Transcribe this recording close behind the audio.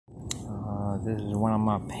This is one of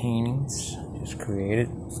my paintings just created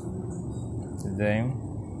today.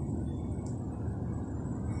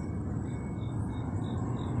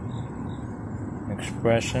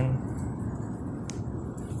 Expression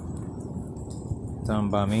done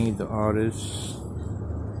by me, the artist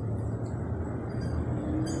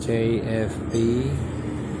JFB.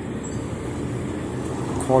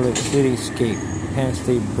 Call it Cityscape, Penn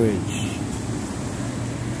State Bridge.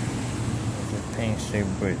 The Penn State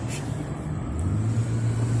Bridge.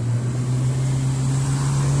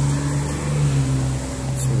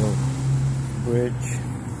 See the bridge.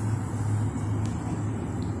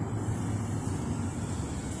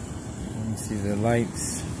 You see the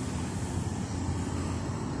lights.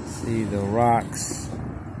 See the rocks.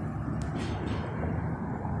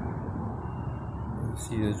 You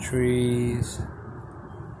see the trees.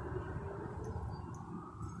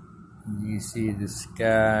 You see the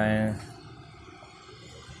sky,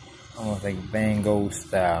 almost like Van Gogh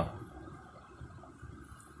style.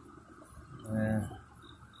 Yeah.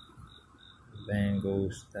 Van Gogh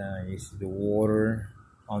style. You see the water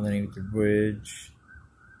underneath the bridge.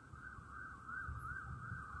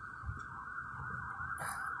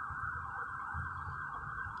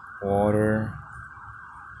 Water.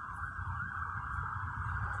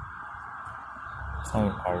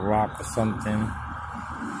 A rock or something.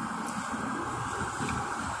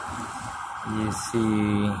 You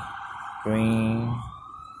see green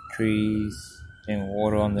trees and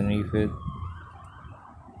water underneath it.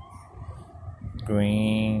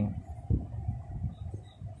 Green,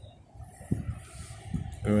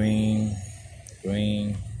 green,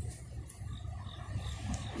 green.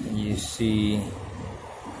 You see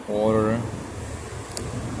water,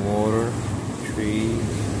 water, trees,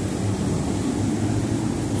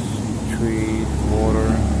 trees, water,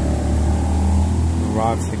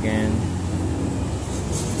 rocks again.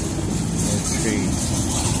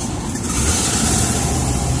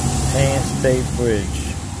 Penn State Bridge,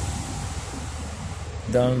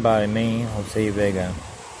 done by me, Jose Vega,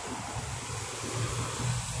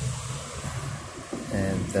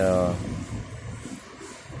 and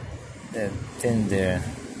that in there,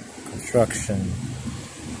 construction,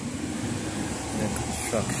 in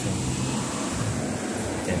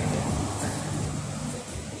there.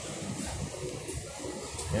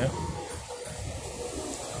 Yep.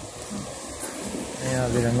 Yeah, I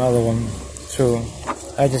did another one too.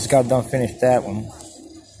 I just got done finished that one.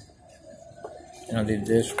 And I did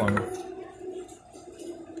this one.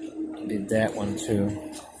 I did that one too.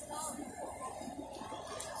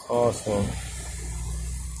 Also,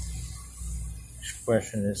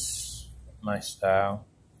 expression is my style.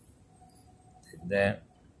 Did that.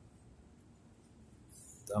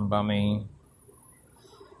 Done by me.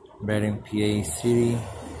 Reading, PA City.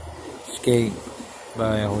 Skate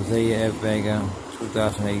by Jose F. Vega,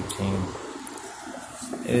 2018.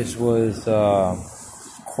 This was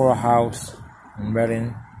courthouse in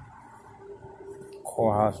Reading.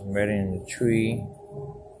 Courthouse in Reading in the tree.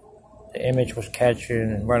 The image was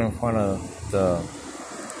captured right in front of the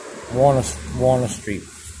Walnut Street.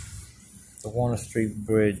 The Walnut Street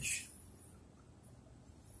Bridge.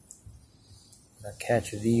 I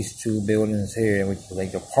captured these two buildings here, which is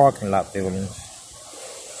like the parking lot buildings.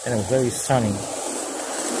 And it was very sunny.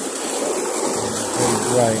 Very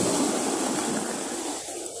bright.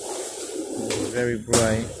 It was very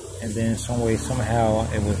bright, and then somehow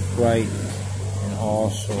it was bright,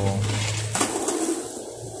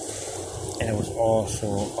 and it was also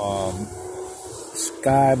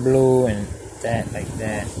sky blue and like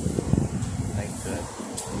the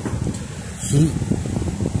heat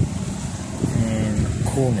and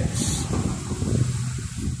coolness.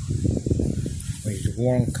 It's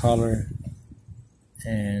warm color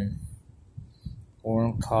and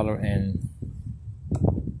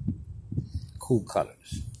cool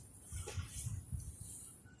colors.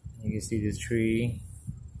 You can see the tree,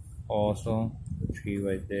 also the tree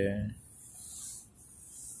right there,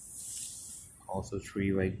 also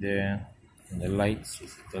tree right there, and the lights. You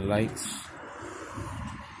see the lights,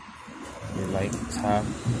 the light top.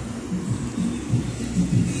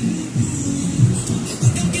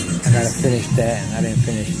 I gotta finish that, and I didn't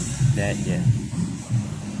finish that yet.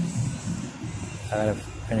 I gotta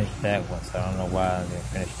finish that one, so I don't know why I didn't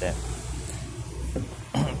finish that.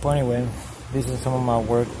 But anyway, this is some of my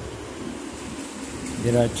work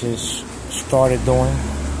that I just started doing,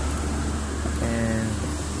 and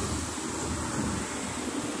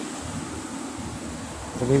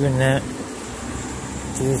believe it or not,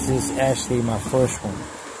 this is actually my first one.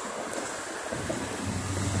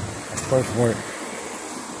 My first work.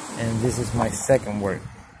 And this is my second work.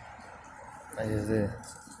 Like this.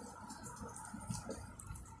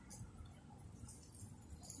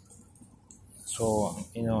 So,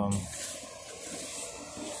 you know, I'm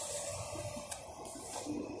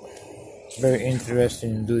very interested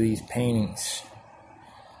in do these paintings,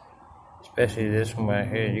 especially this one right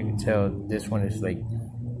here. You can tell this one is like,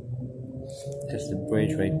 that's the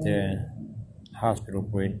bridge right there, hospital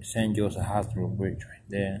bridge, St. Joseph Hospital bridge right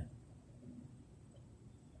there.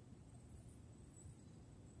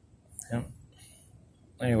 Yep.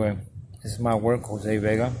 Anyway, this is my work, Jose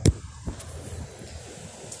Vega.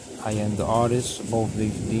 I am the artist of both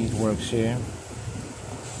these works here,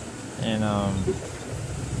 and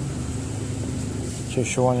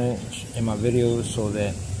just showing it in my videos so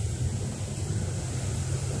that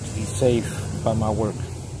to be safe by my work.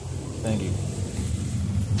 Thank you.